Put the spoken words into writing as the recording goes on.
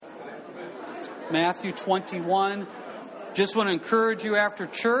Matthew 21. Just want to encourage you after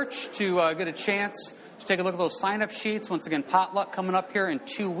church to get a chance to take a look at those sign-up sheets. Once again, potluck coming up here in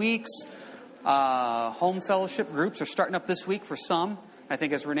 2 weeks. Home fellowship groups are starting up this week for some. I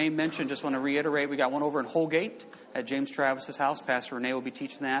think as Renee mentioned, just want to reiterate, we got one over in Holgate at James Travis's house. Pastor Renee will be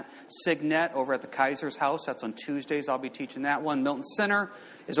teaching that. Signet over at the Kaiser's house. That's on Tuesdays. I'll be teaching that one. Milton Center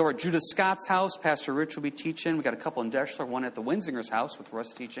is over at Judith Scott's house. Pastor Rich will be teaching. We got a couple in Deschler. One at the Winsinger's house with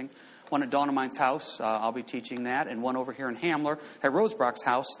Russ teaching. One at Donna Mine's house. I'll be teaching that. And one over here in Hamler at Rosebrock's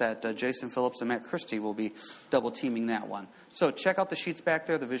house that Jason Phillips and Matt Christie will be double teaming that one. So check out the sheets back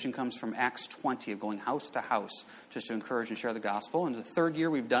there. The vision comes from Acts 20 of going house to house just to encourage and share the gospel. And the third year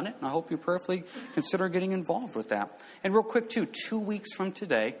we've done it, and I hope you prayerfully consider getting involved with that. And real quick, too, 2 weeks from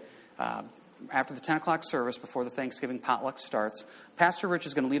today, after the 10 o'clock service, before the Thanksgiving potluck starts, Pastor Rich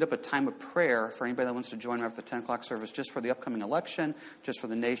is going to lead up a time of prayer for anybody that wants to join him after the 10 o'clock service, just for the upcoming election, just for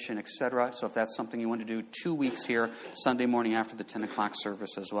the nation, etc. So if that's something you want to do, 2 weeks here, Sunday morning after the 10 o'clock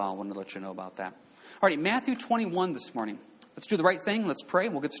service as well. I wanted to let you know about that. All right, Matthew 21 this morning. Let's do the right thing. Let's pray,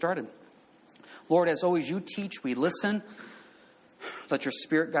 and we'll get started. Lord, as always, you teach, we listen. Let your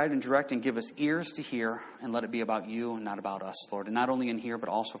Spirit guide and direct and give us ears to hear, and let it be about you and not about us, Lord. And not only in here, but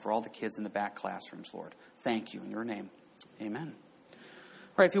also for all the kids in the back classrooms, Lord. Thank you in your name. Amen. All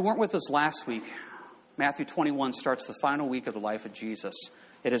right, if you weren't with us last week, Matthew 21 starts the final week of the life of Jesus.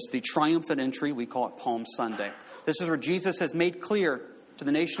 It is the triumphant entry. We call it Palm Sunday. This is where Jesus has made clear to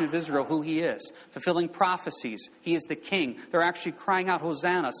the nation of Israel who he is, fulfilling prophecies. He is the king. They're actually crying out,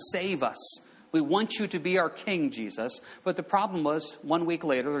 Hosanna, save us. We want you to be our king, Jesus. But the problem was, 1 week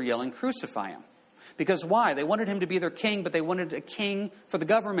later, they're yelling, crucify him. Because why? They wanted him to be their king, but they wanted a king for the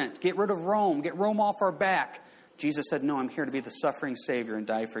government. Get rid of Rome. Get Rome off our back. Jesus said, no, I'm here to be the suffering Savior and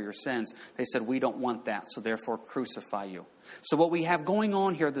die for your sins. They said, we don't want that, so therefore crucify you. So what we have going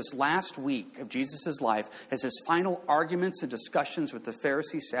on here this last week of Jesus' life is his final arguments and discussions with the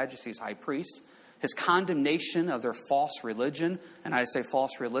Pharisees, Sadducees, high priest, his condemnation of their false religion. And I say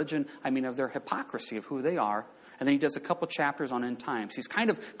false religion, I mean of their hypocrisy of who they are. And then he does a couple chapters on end times. He's kind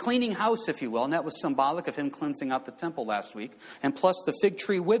of cleaning house, if you will, and that was symbolic of him cleansing out the temple last week. And plus the fig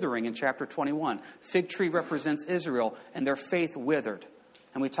tree withering in chapter 21. Fig tree represents Israel, and their faith withered.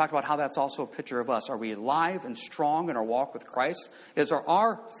 And we talked about how that's also a picture of us. Are we alive and strong in our walk with Christ? Is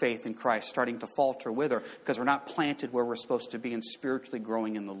our faith in Christ starting to falter, wither, because we're not planted where we're supposed to be and spiritually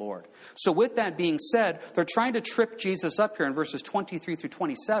growing in the Lord? So with that being said, they're trying to trip Jesus up here in verses 23 through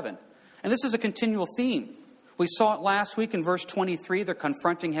 27. And this is a continual theme. We saw it last week in verse 23. They're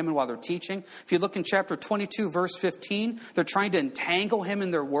confronting him while they're teaching. If you look in chapter 22, verse 15, they're trying to entangle him in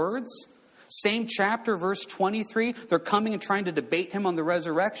their words. Same chapter, verse 23, they're coming and trying to debate him on the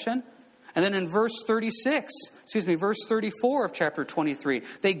resurrection. And then in verse 34 of chapter 23,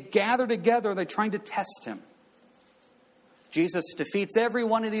 they gather together and they're trying to test him. Jesus defeats every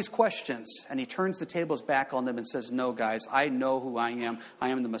one of these questions, and he turns the tables back on them and says, no, guys, I know who I am. I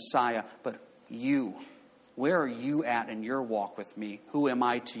am the Messiah, but you, where are you at in your walk with me? Who am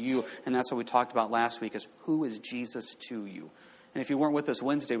I to you? And that's what we talked about last week, is who is Jesus to you? And if you weren't with us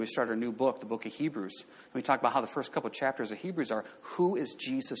Wednesday, we started a new book, the book of Hebrews. And we talked about how the first couple of chapters of Hebrews are, who is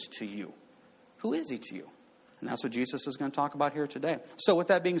Jesus to you? Who is he to you? And that's what Jesus is going to talk about here today. So with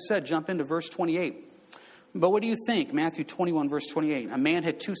that being said, jump into verse 28. But what do you think? Matthew 21, verse 28. A man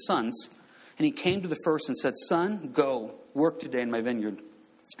had 2 sons, and he came to the first and said, son, go, work today in my vineyard.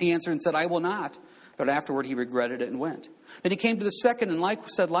 He answered and said, I will not. But afterward he regretted it and went. Then he came to the second and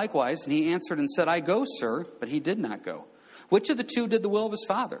said likewise, and he answered and said, I go, sir, but he did not go. Which of the 2 did the will of his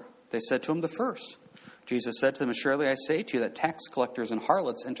father? They said to him, the first. Jesus said to them, assuredly I say to you that tax collectors and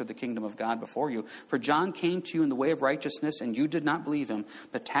harlots enter the kingdom of God before you. For John came to you in the way of righteousness, and you did not believe him.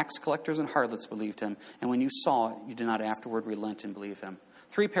 But tax collectors and harlots believed him. And when you saw it, you did not afterward relent and believe him.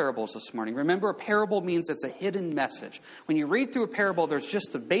 3 parables this morning. Remember, a parable means it's a hidden message. When you read through a parable, there's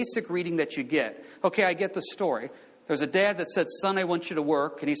just the basic reading that you get. Okay, I get the story. There's a dad that said, son, I want you to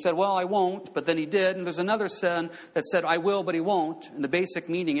work. And he said, well, I won't, but then he did. And there's another son that said, I will, but he won't. And the basic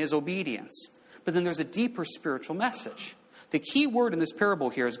meaning is obedience. But then there's a deeper spiritual message. The key word in this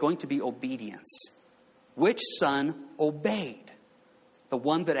parable here is going to be obedience. Which son obeyed? The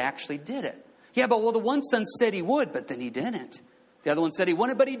one that actually did it. Yeah, but the one son said he would, but then he didn't. The other one said he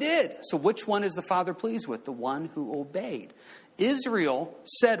wanted, but he did. So which one is the Father pleased with? The one who obeyed. Israel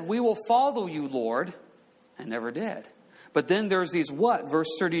said, we will follow you, Lord, and never did. But then there's these what? Verse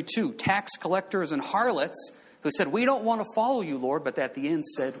 32, tax collectors and harlots who said, we don't want to follow you, Lord, but at the end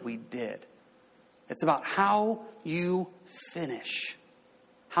said we did. It's about how you finish.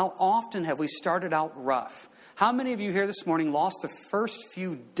 How often have we started out rough? How many of you here this morning lost the first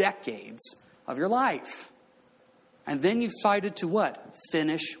few decades of your life. And then you decided to what?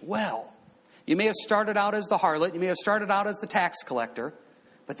 Finish well. You may have started out as the harlot. You may have started out as the tax collector.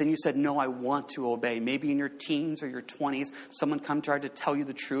 But then you said, no, I want to obey. Maybe in your teens or your 20s, someone tried to tell you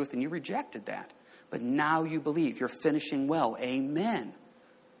the truth and you rejected that. But now you believe you're finishing well. Amen.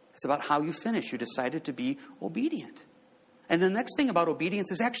 It's about how you finish. You decided to be obedient. And the next thing about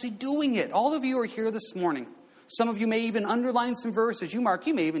obedience is actually doing it. All of you are here this morning. Some of you may even underline some verses. You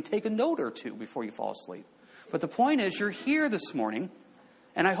may even take a note or two before you fall asleep. But the point is, you're here this morning,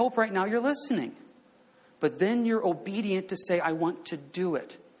 and I hope right now you're listening. But then you're obedient to say, I want to do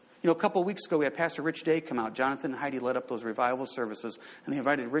it. You know, a couple of weeks ago, we had Pastor Rich Day come out. Jonathan and Heidi led up those revival services, and they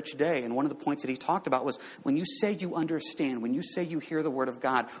invited Rich Day. And one of the points that he talked about was, when you say you understand, when you say you hear the word of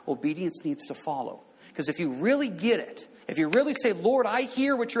God, obedience needs to follow. Because if you really get it, if you really say, Lord, I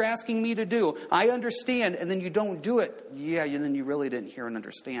hear what you're asking me to do, I understand, and then you don't do it, then you really didn't hear and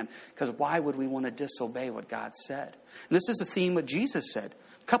understand. Because why would we want to disobey what God said? And this is the theme what Jesus said.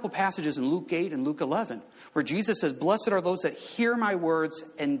 A couple passages in Luke 8 and Luke 11, where Jesus says, blessed are those that hear my words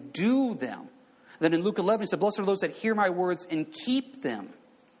and do them. Then in Luke 11, he said, blessed are those that hear my words and keep them.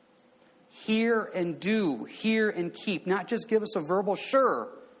 Hear and do, hear and keep. Not just give us a verbal sure,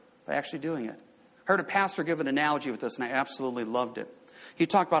 but actually doing it. I heard a pastor give an analogy with this, and I absolutely loved it. He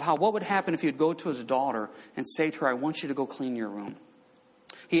talked about how what would happen if he'd go to his daughter and say to her, I want you to go clean your room.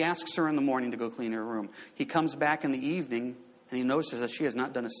 He asks her in the morning to go clean her room. He comes back in the evening, and he notices that she has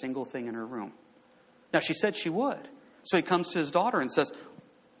not done a single thing in her room. Now, she said she would. So he comes to his daughter and says,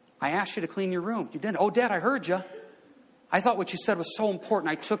 I asked you to clean your room. You didn't. Oh, Dad, I heard you. I thought what you said was so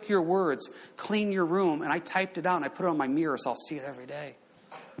important. I took your words, clean your room, and I typed it out, and I put it on my mirror so I'll see it every day.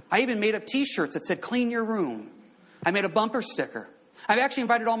 I even made up T-shirts that said, clean your room. I made a bumper sticker. I've actually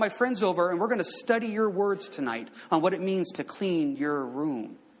invited all my friends over, and we're going to study your words tonight on what it means to clean your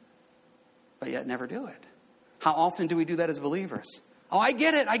room. But yet never do it. How often do we do that as believers? Oh, I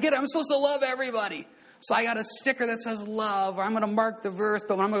get it. I'm supposed to love everybody. So I got a sticker that says love, or I'm going to mark the verse,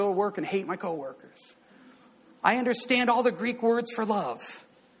 but when I'm going to go to work and hate my coworkers. I understand all the Greek words for love.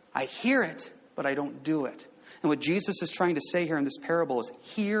 I hear it, but I don't do it. And what Jesus is trying to say here in this parable is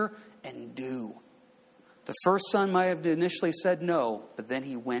hear and do. The first son might have initially said no, but then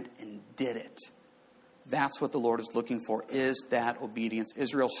he went and did it. That's what the Lord is looking for, is that obedience.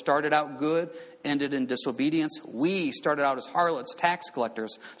 Israel started out good, ended in disobedience. We started out as harlots, tax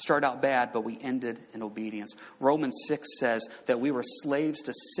collectors, started out bad, but we ended in obedience. Romans 6 says that we were slaves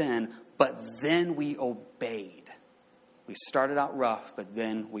to sin, but then we obeyed. We started out rough, but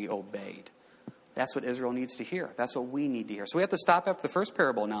then we obeyed. That's what Israel needs to hear. That's what we need to hear. So we have to stop after the first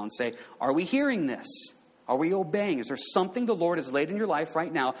parable now and say, are we hearing this? Are we obeying? Is there something the Lord has laid in your life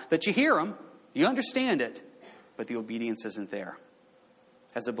right now that you hear him, you understand it, but the obedience isn't there?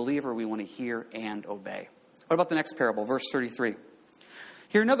 As a believer, we want to hear and obey. What about the next parable, verse 33?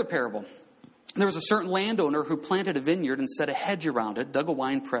 Hear another parable. There was a certain landowner who planted a vineyard and set a hedge around it, dug a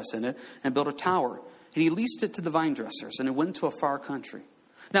wine press in it, and built a tower. And he leased it to the vine dressers, and it went to a far country.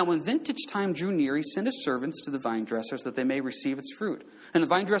 Now, when vintage time drew near, he sent his servants to the vine dressers that they may receive its fruit. And the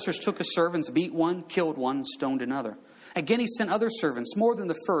vine dressers took his servants, beat one, killed one, and stoned another. Again, he sent other servants, more than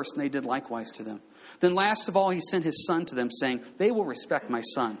the first, and they did likewise to them. Then last of all, he sent his son to them, saying, they will respect my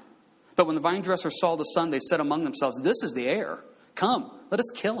son. But when the vine dressers saw the son, they said among themselves, this is the heir. Come, let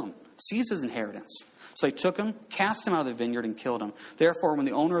us kill him, seize his inheritance. So they took him, cast him out of the vineyard, and killed him. Therefore, when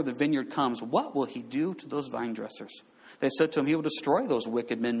the owner of the vineyard comes, what will he do to those vine dressers? They said to him, he will destroy those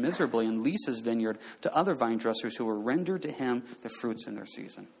wicked men miserably and lease his vineyard to other vine dressers who will render to him the fruits in their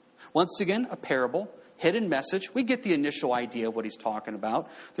season. Once again, a parable, hidden message. We get the initial idea of what he's talking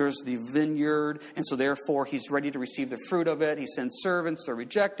about. There's the vineyard, and so therefore he's ready to receive the fruit of it. He sends servants, they're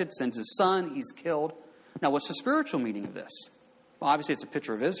rejected, sends his son, he's killed. Now, what's the spiritual meaning of this? Well, obviously it's a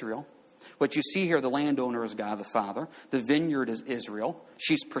picture of Israel. What you see here, the landowner is God the Father. The vineyard is Israel.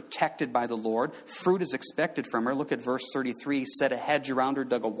 She's protected by the Lord. Fruit is expected from her. Look at verse 33. He set a hedge around her,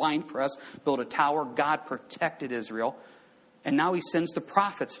 dug a wine press, built a tower. God protected Israel. And now he sends the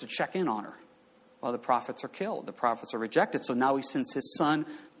prophets to check in on her. Well, the prophets are killed. The prophets are rejected. So now he sends his son,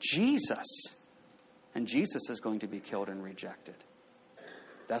 Jesus. And Jesus is going to be killed and rejected.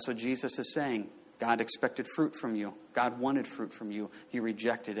 That's what Jesus is saying. God expected fruit from you. God wanted fruit from you. You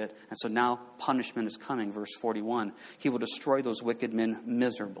rejected it. And so now punishment is coming. Verse 41. He will destroy those wicked men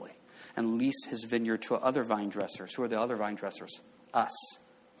miserably and lease his vineyard to other vine dressers. Who are the other vine dressers? Us.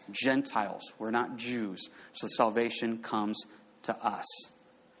 Gentiles. We're not Jews. So salvation comes to us.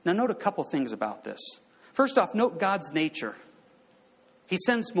 Now note a couple things about this. First off, note God's nature. He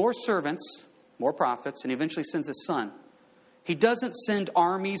sends more servants, more prophets, and he eventually sends his son. He doesn't send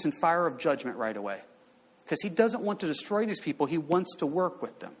armies and fire of judgment right away because he doesn't want to destroy these people. He wants to work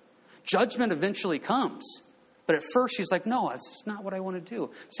with them. Judgment eventually comes. But at first he's like, no, that's just not what I want to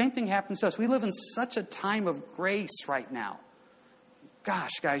do. Same thing happens to us. We live in such a time of grace right now.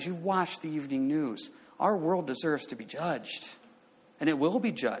 Gosh, guys, you've watched the evening news. Our world deserves to be judged. And it will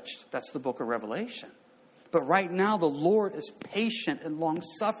be judged. That's the book of Revelation. But right now, the Lord is patient and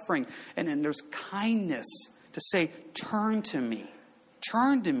long-suffering. And there's kindness to say, turn to me.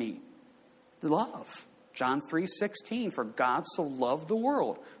 Turn to me. Love. John 3:16, for God so loved the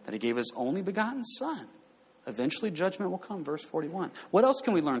world that he gave his only begotten Son. Eventually judgment will come, verse 41. What else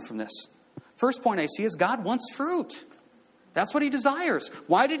can we learn from this? First point I see is God wants fruit. That's what he desires.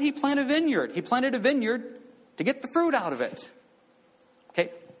 Why did he plant a vineyard? He planted a vineyard to get the fruit out of it. Okay,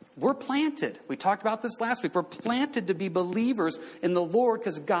 we're planted. We talked about this last week. We're planted to be believers in the Lord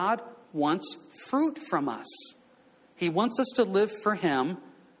because God wants fruit from us. He wants us to live for him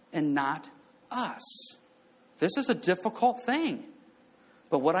and not us. This is a difficult thing.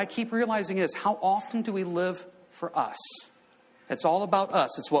 But what I keep realizing is, how often do we live for us? It's all about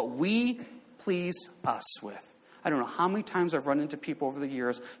us. It's what we please us with. I don't know how many times I've run into people over the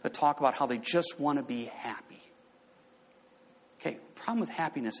years that talk about how they just want to be happy. Okay, problem with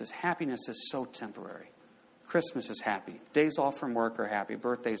happiness is so temporary. Christmas is happy. Days off from work are happy.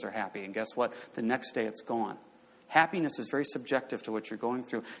 Birthdays are happy. And guess what? The next day it's gone. Happiness is very subjective to what you're going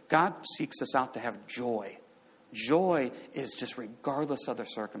through. God seeks us out to have joy. Joy is just regardless of their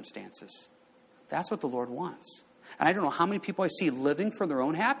circumstances. That's what the Lord wants. And I don't know how many people I see living for their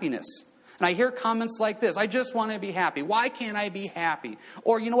own happiness. And I hear comments like this, I just want to be happy. Why can't I be happy?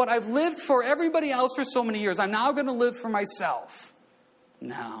 Or, you know what, I've lived for everybody else for so many years. I'm now going to live for myself.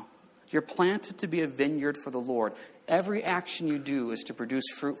 No. You're planted to be a vineyard for the Lord. Every action you do is to produce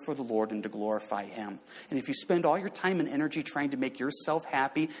fruit for the Lord and to glorify him. And if you spend all your time and energy trying to make yourself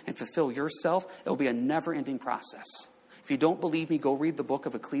happy and fulfill yourself, it'll be a never-ending process. If you don't believe me, go read the book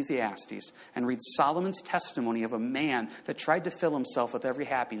of Ecclesiastes and read Solomon's testimony of a man that tried to fill himself with every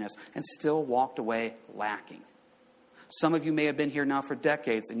happiness and still walked away lacking. Some of you may have been here now for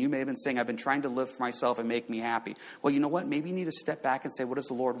decades, and you may have been saying, I've been trying to live for myself and make me happy. Well, you know what? Maybe you need to step back and say, what does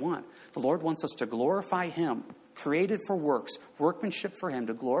the Lord want? The Lord wants us to glorify him, created for works, workmanship for him,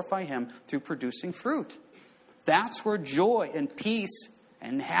 to glorify him through producing fruit. That's where joy and peace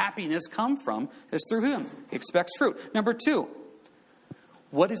and happiness come from, is through him. He expects fruit. Number 2,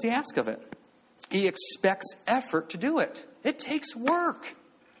 what does he ask of it? He expects effort to do it. It takes work.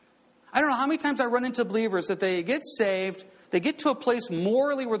 I don't know how many times I run into believers that they get saved, they get to a place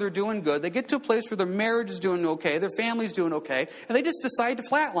morally where they're doing good, they get to a place where their marriage is doing okay, their family's doing okay, and they just decide to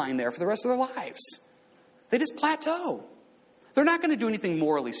flatline there for the rest of their lives. They just plateau. They're not going to do anything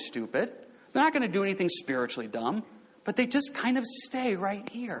morally stupid. They're not going to do anything spiritually dumb, but they just kind of stay right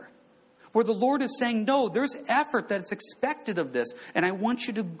here. Where the Lord is saying, no, there's effort that's expected of this, and I want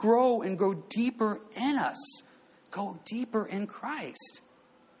you to grow and go deeper in us. Go deeper in Christ.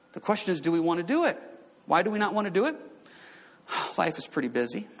 The question is, do we want to do it? Why do we not want to do it? Life is pretty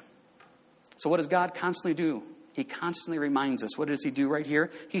busy. So what does God constantly do? He constantly reminds us. What does he do right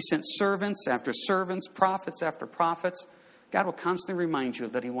here? He sent servants after servants, prophets after prophets. God will constantly remind you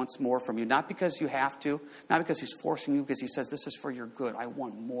that he wants more from you. Not because you have to, not because he's forcing you, because he says, this is for your good. I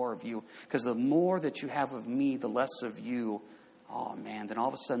want more of you. Because the more that you have of me, the less of you. Oh man, then all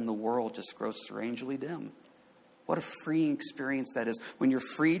of a sudden the world just grows strangely dim. What a freeing experience that is when you're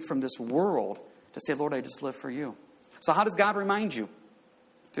freed from this world to say, Lord, I just live for you. So how does God remind you?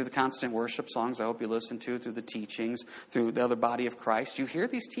 Through the constant worship songs I hope you listen to, through the teachings, through the other body of Christ. You hear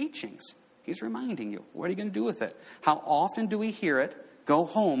these teachings. He's reminding you. What are you going to do with it? How often do we hear it, go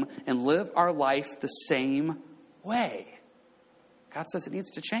home, and live our life the same way? God says it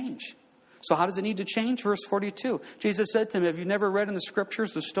needs to change. So how does it need to change? Verse 42. Jesus said to him, have you never read in the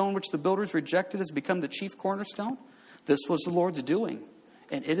scriptures, the stone which the builders rejected has become the chief cornerstone? This was the Lord's doing,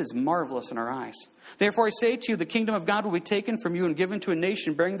 and it is marvelous in our eyes. Therefore I say to you, the kingdom of God will be taken from you and given to a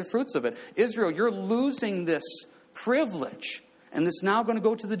nation bearing the fruits of it. Israel, you're losing this privilege, and it's now going to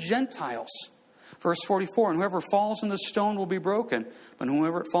go to the Gentiles. Verse 44, and whoever falls in the stone will be broken, but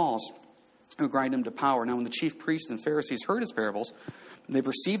whoever it falls will grind him to power. Now when the chief priests and Pharisees heard his parables, they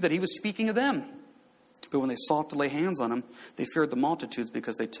perceived that he was speaking of them. But when they sought to lay hands on him, they feared the multitudes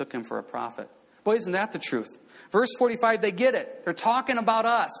because they took him for a prophet. Boy, isn't that the truth? Verse 45, they get it. They're talking about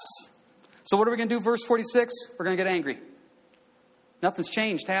us. So what are we going to do? Verse 46, we're going to get angry. Nothing's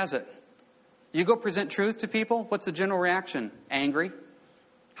changed, has it? You go present truth to people, what's the general reaction? Angry.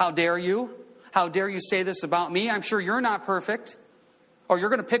 How dare you? How dare you say this about me? I'm sure you're not perfect. Or you're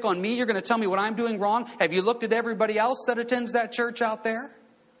going to pick on me? You're going to tell me what I'm doing wrong? Have you looked at everybody else that attends that church out there?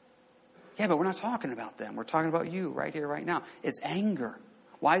 Yeah, but we're not talking about them. We're talking about you right here, right now. It's anger.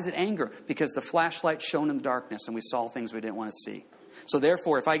 Why is it anger? Because the flashlight shone in the darkness and we saw things we didn't want to see. So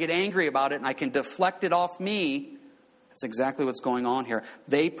therefore, if I get angry about it and I can deflect it off me, that's exactly what's going on here.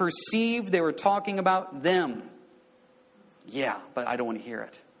 They perceived they were talking about them. Yeah, but I don't want to hear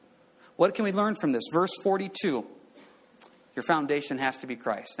it. What can we learn from this? Verse 42. Your foundation has to be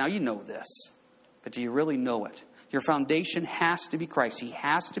Christ. Now you know this, but do you really know it? Your foundation has to be Christ. He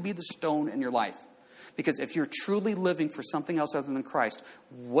has to be the stone in your life. Because if you're truly living for something else other than Christ,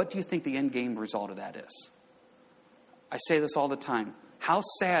 what do you think the end game result of that is? I say this all the time. How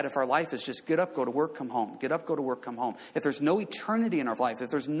sad if our life is just get up, go to work, come home. Get up, go to work, come home. If there's no eternity in our life, if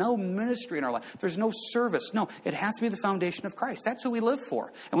there's no ministry in our life, if there's no service. No, it has to be the foundation of Christ. That's who we live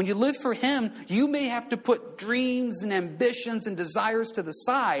for. And when you live for Him, you may have to put dreams and ambitions and desires to the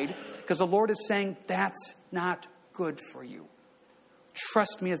side because the Lord is saying, that's not good for you.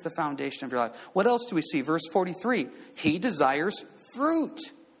 Trust me as the foundation of your life. What else do we see? Verse 43. He desires fruit.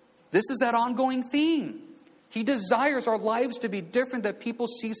 This is that ongoing theme. He desires our lives to be different, that people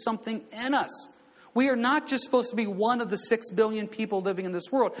see something in us. We are not just supposed to be one of the 6 billion people living in this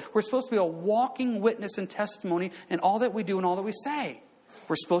world. We're supposed to be a walking witness and testimony in all that we do and all that we say.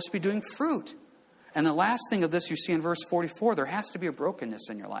 We're supposed to be doing fruit. And the last thing of this you see in verse 44, there has to be a brokenness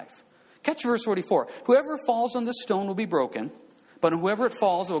in your life. Catch verse 44. Whoever falls on this stone will be broken, but whoever it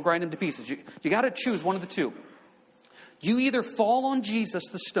falls, it will grind him to pieces. You got to choose one of the two. You either fall on Jesus,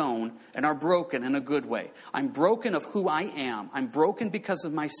 the stone, and are broken in a good way. I'm broken of who I am. I'm broken because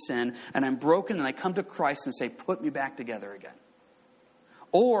of my sin. And I'm broken and I come to Christ and say, put me back together again.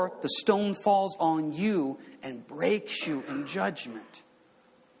 Or the stone falls on you and breaks you in judgment.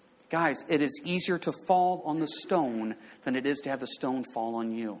 Guys, it is easier to fall on the stone than it is to have the stone fall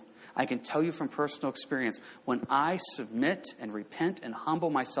on you. I can tell you from personal experience, when I submit and repent and humble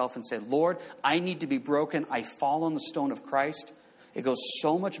myself and say, Lord, I need to be broken, I fall on the stone of Christ, it goes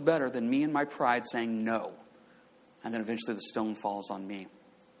so much better than me and my pride saying no. And then eventually the stone falls on me.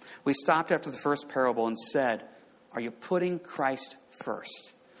 We stopped after the first parable and said, are you putting Christ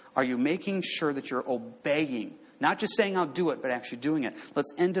first? Are you making sure that you're obeying? Not just saying I'll do it, but actually doing it.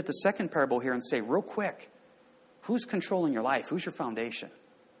 Let's end at the second parable here and say real quick, who's controlling your life? Who's your foundation?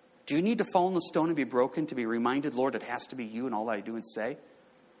 Do you need to fall on the stone and be broken to be reminded, Lord, it has to be you and all that I do and say?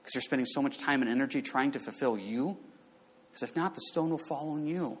 Because you're spending so much time and energy trying to fulfill you? Because if not, the stone will fall on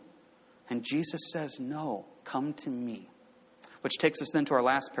you. And Jesus says, no, come to me. Which takes us then to our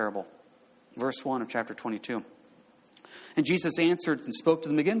last parable, verse 1 of chapter 22. And Jesus answered and spoke to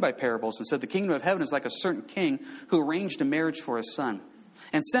them again by parables and said, the kingdom of heaven is like a certain king who arranged a marriage for his son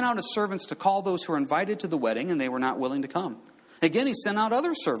and sent out his servants to call those who were invited to the wedding, and they were not willing to come. Again, he sent out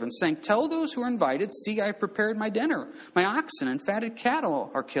other servants, saying, tell those who are invited, see, I have prepared my dinner. My oxen and fatted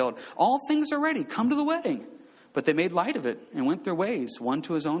cattle are killed. All things are ready. Come to the wedding. But they made light of it and went their ways, one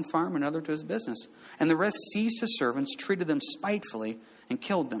to his own farm, another to his business. And the rest seized his servants, treated them spitefully, and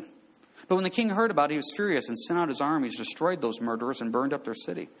killed them. But when the king heard about it, he was furious and sent out his armies, destroyed those murderers, and burned up their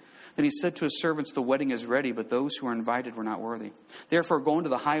city. Then he said to his servants, the wedding is ready, but those who are invited were not worthy. Therefore go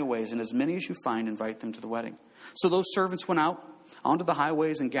into the highways, and as many as you find, invite them to the wedding. So those servants went out onto the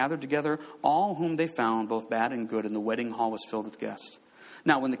highways and gathered together all whom they found, both bad and good, and the wedding hall was filled with guests.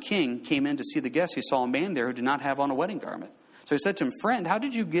 Now when the king came in to see the guests, he saw a man there who did not have on a wedding garment. So he said to him, friend, how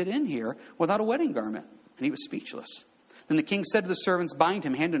did you get in here without a wedding garment? And he was speechless. Then the king said to the servants, bind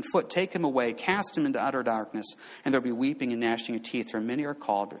him hand and foot, take him away, cast him into utter darkness, and there'll be weeping and gnashing of teeth, for many are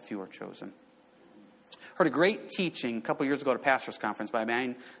called, but few are chosen. Heard a great teaching a couple years ago at a pastor's conference by a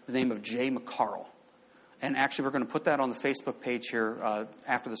man by the name of Jay McCarl. And actually, we're going to put that on the Facebook page here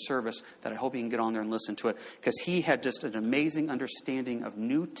after the service, that I hope you can get on there and listen to it. Because he had just an amazing understanding of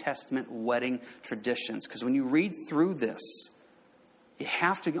New Testament wedding traditions. Because when you read through this, you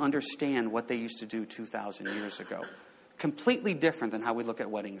have to understand what they used to do 2,000 years ago. Completely different than how we look at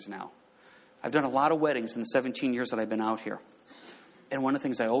weddings now. I've done a lot of weddings in the 17 years that I've been out here. And one of the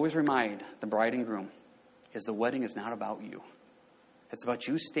things I always remind the bride and groom is the wedding is not about you. It's about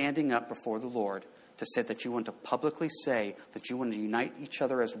you standing up before the Lord to say that you want to publicly say that you want to unite each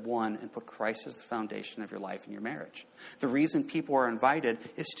other as one and put Christ as the foundation of your life and your marriage. The reason people are invited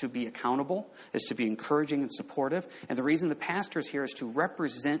is to be accountable, is to be encouraging and supportive. And the reason the pastor is here is to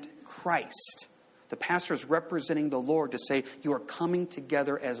represent Christ. The pastor is representing the Lord to say you are coming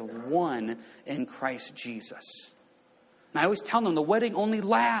together as one in Christ Jesus. And I always tell them the wedding only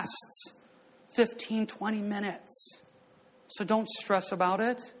lasts 15, 20 minutes. So don't stress about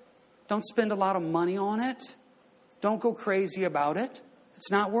it. Don't spend a lot of money on it. Don't go crazy about it. It's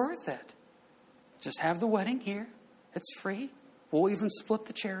not worth it. Just have the wedding here. It's free. We'll even split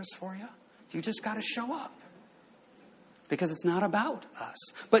the chairs for you. You just got to show up. Because it's not about us.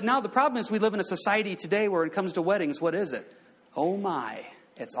 But now the problem is we live in a society today where it comes to weddings, what is it? Oh my,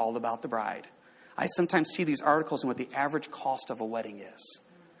 it's all about the bride. I sometimes see these articles on what the average cost of a wedding is.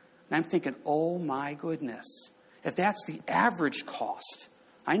 And I'm thinking, oh my goodness. If that's the average cost,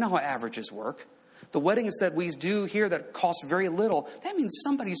 I know how averages work. The weddings that we do here that cost very little, that means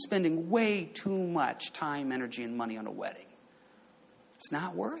somebody's spending way too much time, energy, and money on a wedding. It's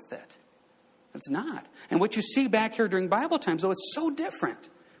not worth it. It's not. And what you see back here during Bible times, though, it's so different.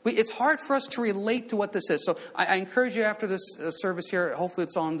 It's hard for us to relate to what this is. So I encourage you after this service here, hopefully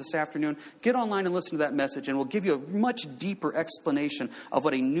it's on this afternoon, get online and listen to that message, and we'll give you a much deeper explanation of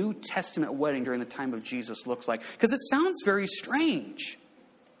what a New Testament wedding during the time of Jesus looks like. Because it sounds very strange.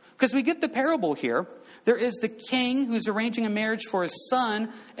 Because we get the parable here. There is the king who's arranging a marriage for his son,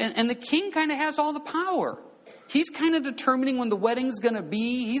 and the king kind of has all the power. He's kind of determining when the wedding's going to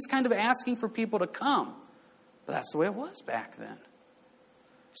be. He's kind of asking for people to come. But that's the way it was back then.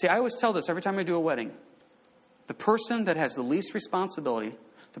 See, I always tell this every time I do a wedding. The person that has the least responsibility,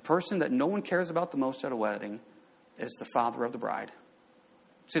 the person that no one cares about the most at a wedding, is the father of the bride.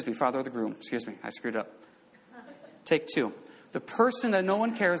 Father of the groom. Excuse me, I screwed up. Take two. The person that no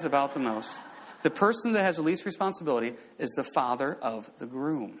one cares about the most, the person that has the least responsibility, is the father of the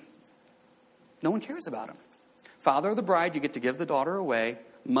groom. No one cares about him. Father of the bride, you get to give the daughter away.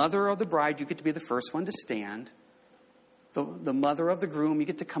 Mother of the bride, you get to be the first one to stand. The mother of the groom, you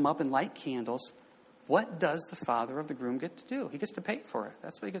get to come up and light candles. What does the father of the groom get to do? He gets to pay for it.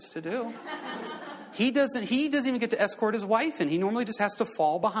 That's what he gets to do. He doesn't even get to escort his wife in. He normally just has to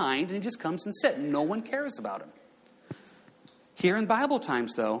fall behind and he just comes and sit. No one cares about him. Here in Bible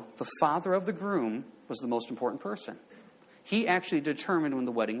times, though, the father of the groom was the most important person. He actually determined when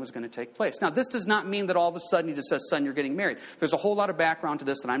the wedding was going to take place. Now, this does not mean that all of a sudden he just says, son, you're getting married. There's a whole lot of background to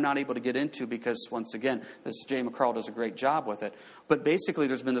this that I'm not able to get into because, once again, Jay McCarl does a great job with it. But basically,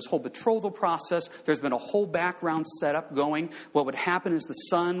 there's been this whole betrothal process. There's been a whole background setup going. What would happen is the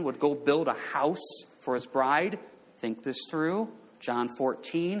son would go build a house for his bride. Think this through. John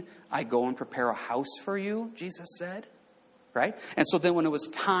 14, I go and prepare a house for you, Jesus said. Right? And so then when it was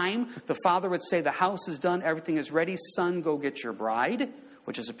time, the father would say, the house is done, everything is ready. Son, go get your bride,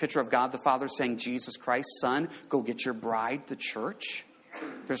 which is a picture of God the Father saying, Jesus Christ, son, go get your bride, the church.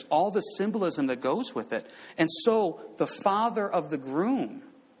 There's all the symbolism that goes with it. And so the father of the groom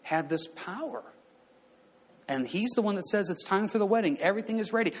had this power. And he's the one that says it's time for the wedding. Everything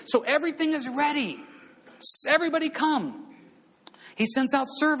is ready. So everything is ready. Everybody come. He sends out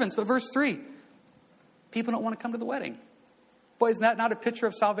servants. But verse 3, people don't want to come to the wedding. Boy, isn't that not a picture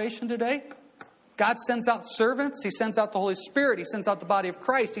of salvation today? God sends out servants. He sends out the Holy Spirit. He sends out the body of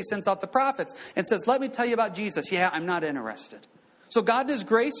Christ. He sends out the prophets and says, let me tell you about Jesus. Yeah, I'm not interested. So God in His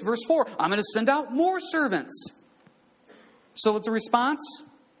grace, verse 4, I'm going to send out more servants. So what's the response?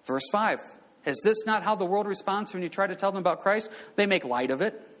 Verse 5, is this not how the world responds when you try to tell them about Christ? They make light of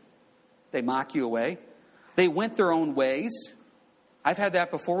it. They mock you away. They went their own ways. I've had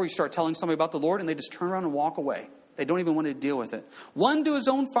that before where you start telling somebody about the Lord and they just turn around and walk away. They don't even want to deal with it. One to his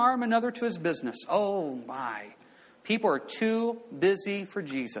own farm, another to his business. Oh my. People are too busy for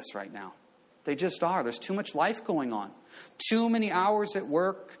Jesus right now. They just are. There's too much life going on. Too many hours at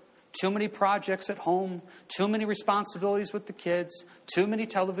work. Too many projects at home. Too many responsibilities with the kids. Too many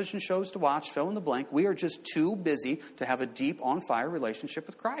television shows to watch. Fill in the blank. We are just too busy to have a deep, on-fire relationship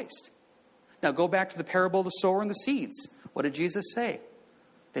with Christ. Now go back to the parable of the sower and the seeds. What did Jesus say?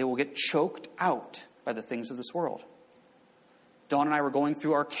 They will get choked out by the things of this world. Dawn and I were going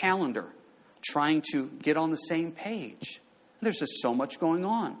through our calendar, trying to get on the same page. There's just so much going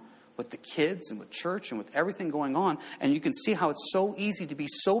on with the kids and with church and with everything going on. And you can see how it's so easy to be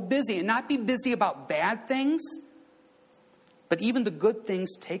so busy and not be busy about bad things. But even the good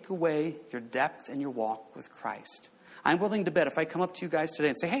things take away your depth and your walk with Christ. I'm willing to bet if I come up to you guys today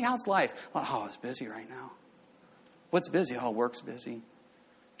and say, hey, how's life? Well, oh, it's busy right now. What's busy? Oh, work's busy.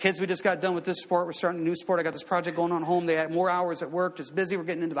 Kids, we just got done with this sport. We're starting a new sport. I got this project going on at home. They had more hours at work. Just busy. We're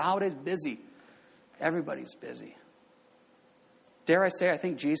getting into the holidays. Busy. Everybody's busy. Dare I say, I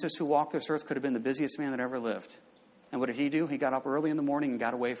think Jesus, who walked this earth, could have been the busiest man that ever lived. And what did he do? He got up early in the morning and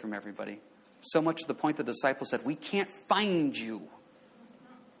got away from everybody. So much to the point the disciples said, we can't find you.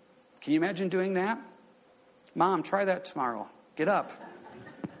 Can you imagine doing that? Mom, try that tomorrow. Get up.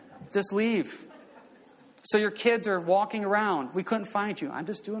 Just leave. So your kids are walking around. We couldn't find you. I'm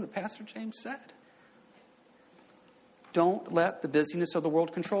just doing what Pastor James said. Don't let the busyness of the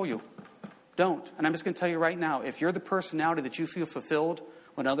world control you. Don't. And I'm just going to tell you right now, if you're the personality that you feel fulfilled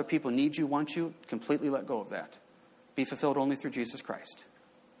when other people need you, want you, completely let go of that. Be fulfilled only through Jesus Christ.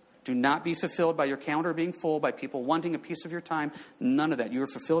 Do not be fulfilled by your calendar being full, by people wanting a piece of your time. None of that. You are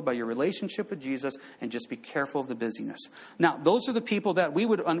fulfilled by your relationship with Jesus, and just be careful of the busyness. Now, those are the people that we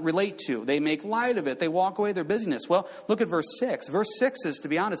would relate to. They make light of it. They walk away their busyness. Well, look at verse 6. Verse 6 is, to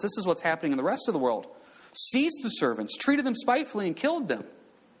be honest, this is what's happening in the rest of the world. Seized the servants, treated them spitefully, and killed them.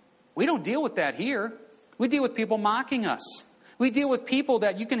 We don't deal with that here. We deal with people mocking us. We deal with people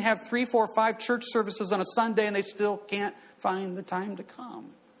that you can have 3, 4, 5 church services on a Sunday and they still can't find the time to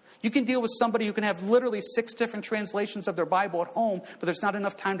come. You can deal with somebody who can have literally 6 different translations of their Bible at home, but there's not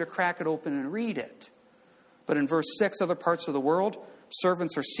enough time to crack it open and read it. But in verse 6, other parts of the world,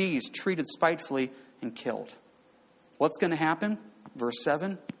 servants are seized, treated spitefully, and killed. What's going to happen? Verse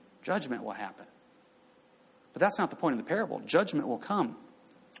 7, judgment will happen. But that's not the point of the parable. Judgment will come.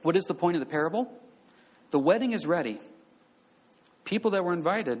 What is the point of the parable? The wedding is ready. People that were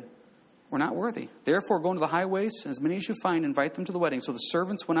invited were not worthy. Therefore, go into the highways, as many as you find, invite them to the wedding. So the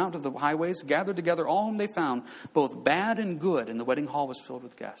servants went out to the highways, gathered together all whom they found, both bad and good, and the wedding hall was filled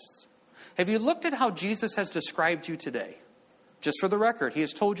with guests. Have you looked at how Jesus has described you today? Just for the record, he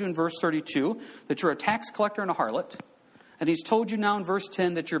has told you in verse 32 that you're a tax collector and a harlot, and he's told you now in verse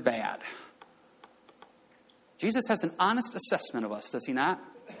 10 that you're bad. Jesus has an honest assessment of us, does he not?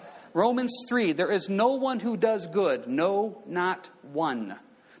 Romans 3, there is no one who does good. No, not one.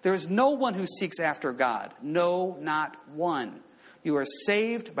 There is no one who seeks after God. No, not one. You are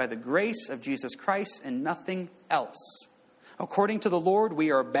saved by the grace of Jesus Christ and nothing else. According to the Lord,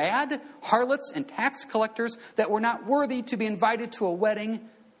 we are bad, harlots, and tax collectors that were not worthy to be invited to a wedding,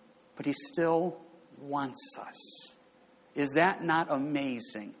 but he still wants us. Is that not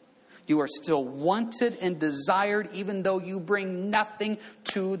amazing? You are still wanted and desired even though you bring nothing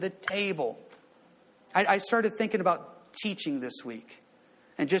to the table. I started thinking about teaching this week.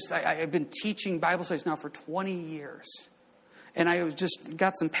 And I've been teaching Bible studies now for 20 years. And I just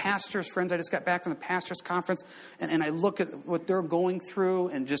got some pastors friends. I just got back from the pastors conference. And I look at what they're going through.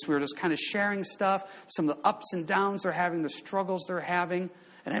 And we were just kind of sharing stuff. Some of the ups and downs they're having, the struggles they're having.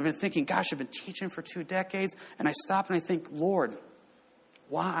 And I've been thinking, gosh, I've been teaching for 2 decades. And I stop and I think, Lord,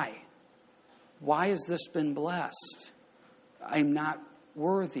 why? Why has this been blessed? I'm not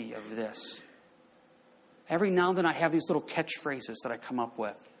worthy of this. Every now and then I have these little catchphrases that I come up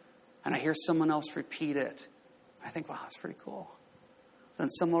with. And I hear someone else repeat it. I think, wow, that's pretty cool. Then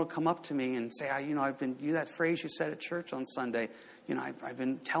someone will come up to me and say, that phrase you said at church on Sunday, I've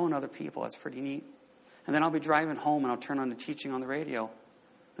been telling other people. That's pretty neat. And then I'll be driving home and I'll turn on the teaching on the radio.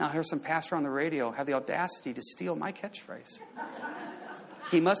 Now here's some pastor on the radio have the audacity to steal my catchphrase.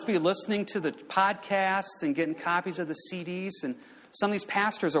 He must be listening to the podcasts and getting copies of the CDs. And some of these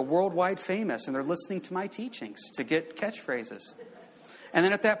pastors are worldwide famous, and they're listening to my teachings to get catchphrases. And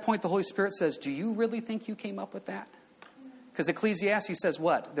then at that point, the Holy Spirit says, do you really think you came up with that? Because Ecclesiastes says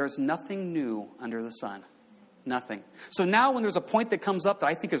what? There's nothing new under the sun. Nothing. So now when there's a point that comes up that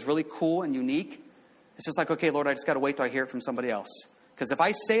I think is really cool and unique, it's just like, okay, Lord, I just got to wait till I hear it from somebody else. Because if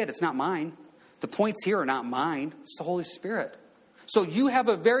I say it, it's not mine. The points here are not mine. It's the Holy Spirit. So you have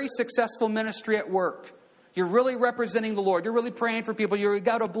a very successful ministry at work. You're really representing the Lord. You're really praying for people. You've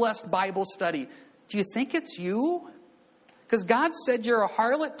got a blessed Bible study. Do you think it's you? Because God said you're a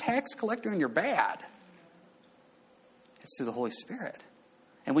harlot, tax collector, and you're bad. It's through the Holy Spirit.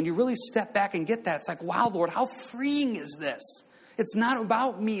 And when you really step back and get that, it's like, wow, Lord, how freeing is this? It's not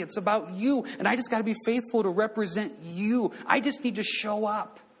about me. It's about you. And I just got to be faithful to represent you. I just need to show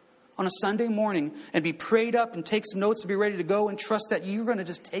up on a Sunday morning and be prayed up and take some notes and be ready to go and trust that you're going to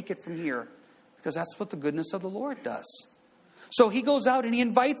just take it from here. Because that's what the goodness of the Lord does. So he goes out and he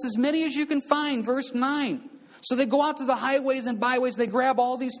invites as many as you can find. Verse 9. So they go out to the highways and byways. They grab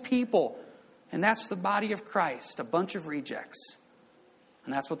all these people. And that's the body of Christ. A bunch of rejects.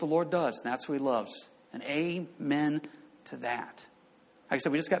 And that's what the Lord does. And that's who he loves. And amen to that. Like I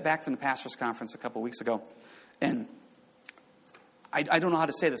said, we just got back from the pastors' conference a couple weeks ago. And I don't know how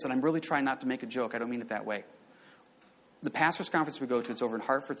to say this. And I'm really trying not to make a joke. I don't mean it that way. The pastors' conference we go to, it's over in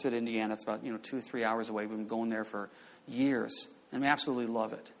Hartford City, Indiana. It's about 2 or 3 hours away. We've been going there for years. And we absolutely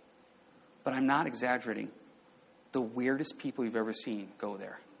love it. But I'm not exaggerating. The weirdest people you've ever seen go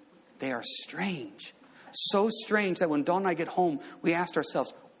there. They are strange. So strange that when Dawn and I get home, we asked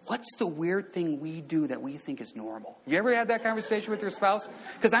ourselves, what's the weird thing we do that we think is normal? Have you ever had that conversation with your spouse?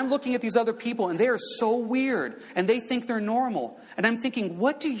 Because I'm looking at these other people and they are so weird and they think they're normal. And I'm thinking,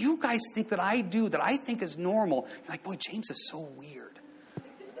 what do you guys think that I do that I think is normal? You're like, boy, James is so weird.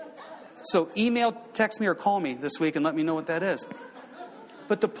 So email, text me, or call me this week and let me know what that is.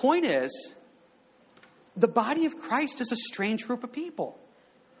 But the point is, the body of Christ is a strange group of people.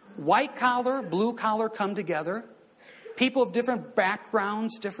 White collar, blue collar come together. People of different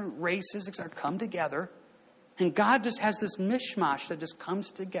backgrounds, different races, etc., come together. And God just has this mishmash that just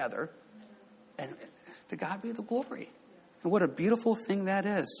comes together. And to God be the glory. And what a beautiful thing that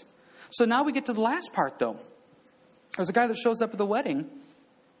is. So now we get to the last part, though. There's a guy that shows up at the wedding.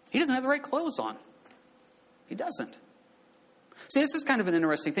 He doesn't have the right clothes on. He doesn't. See, this is kind of an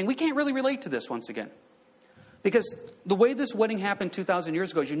interesting thing. We can't really relate to this once again. Because the way this wedding happened 2,000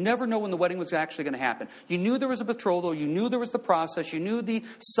 years ago is you never know when the wedding was actually going to happen. You knew there was a betrothal. You knew there was the process. You knew the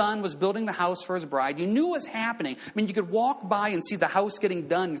son was building the house for his bride. You knew what was happening. I mean, you could walk by and see the house getting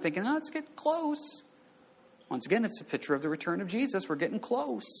done. You're thinking, oh, it's getting close. Once again, it's a picture of the return of Jesus. We're getting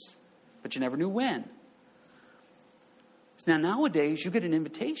close. But you never knew when. Now, nowadays, you get an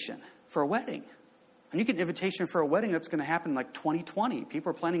invitation for a wedding. And you get an invitation for a wedding that's going to happen in like 2020.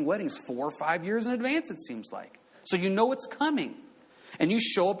 People are planning weddings 4 or 5 years in advance, it seems like. So you know it's coming. And you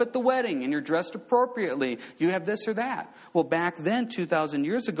show up at the wedding and you're dressed appropriately. You have this or that. Well, back then, 2,000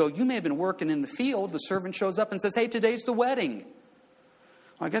 years ago, you may have been working in the field. The servant shows up and says, hey, today's the wedding.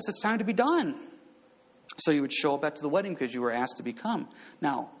 Well, I guess it's time to be done. So you would show up at the wedding because you were asked to become.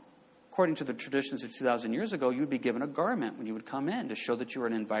 Now, according to the traditions of 2,000 years ago, you would be given a garment when you would come in to show that you were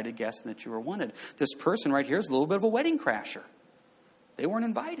an invited guest and that you were wanted. This person right here is a little bit of a wedding crasher. They weren't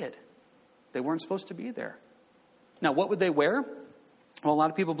invited. They weren't supposed to be there. Now, what would they wear? Well, a lot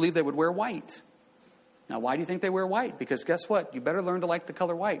of people believe they would wear white. Now, why do you think they wear white? Because guess what? You better learn to like the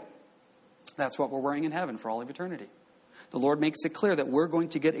color white. That's what we're wearing in heaven for all of eternity. The Lord makes it clear that we're going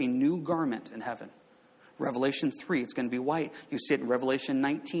to get a new garment in heaven. Revelation 3, it's going to be white. You see it in Revelation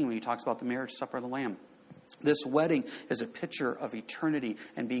 19 when he talks about the marriage supper of the Lamb. This wedding is a picture of eternity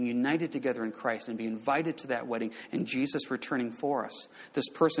and being united together in Christ and being invited to that wedding and Jesus returning for us. This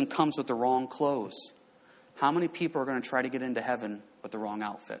person comes with the wrong clothes. How many people are going to try to get into heaven with the wrong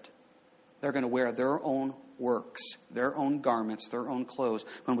outfit? They're going to wear their own works, their own garments, their own clothes,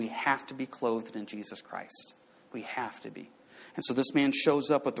 when we have to be clothed in Jesus Christ. We have to be. And so this man shows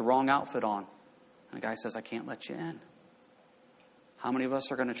up with the wrong outfit on. And the guy says, I can't let you in. How many of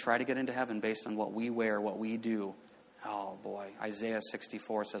us are going to try to get into heaven based on what we wear, what we do? Oh boy, Isaiah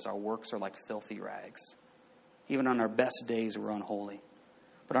 64 says our works are like filthy rags. Even on our best days, we're unholy.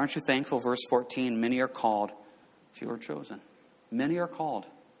 But aren't you thankful, verse 14, many are called, few are chosen. Many are called.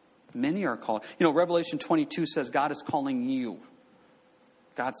 Many are called. You know, Revelation 22 says God is calling you.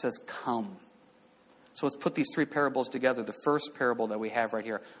 God says, come. So let's put these three parables together. The first parable that we have right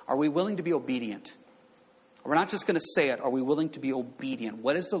here. Are we willing to be obedient? We're not just going to say it. Are we willing to be obedient?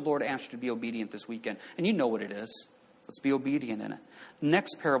 What does the Lord ask you to be obedient this weekend? And you know what it is. Let's be obedient in it.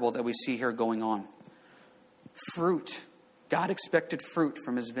 Next parable that we see here going on. Fruit. God expected fruit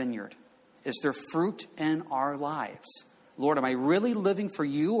from his vineyard. Is there fruit in our lives? Lord, am I really living for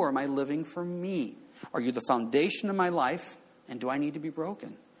you or am I living for me? Are you the foundation of my life? And do I need to be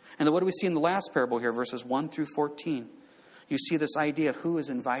broken? And then what do we see in the last parable here, verses 1 through 14? You see this idea of who is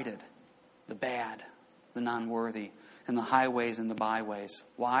invited. The bad, the non-worthy, and the highways and the byways.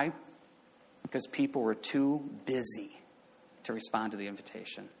 Why? Because people were too busy to respond to the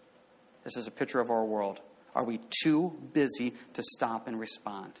invitation. This is a picture of our world. Are we too busy to stop and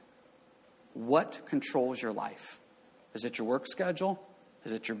respond? What controls your life? Is it your work schedule?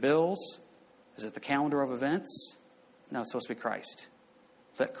 Is it your bills? Is it the calendar of events? No, it's supposed to be Christ.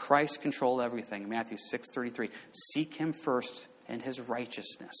 Let Christ control everything. Matthew 6:33. Seek him first and his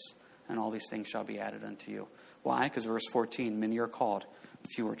righteousness, and all these things shall be added unto you. Why? Because verse 14, many are called,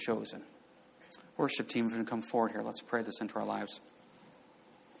 few are chosen. Worship team, if you can come forward here, let's pray this into our lives.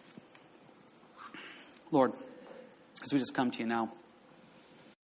 Lord, as we just come to you now,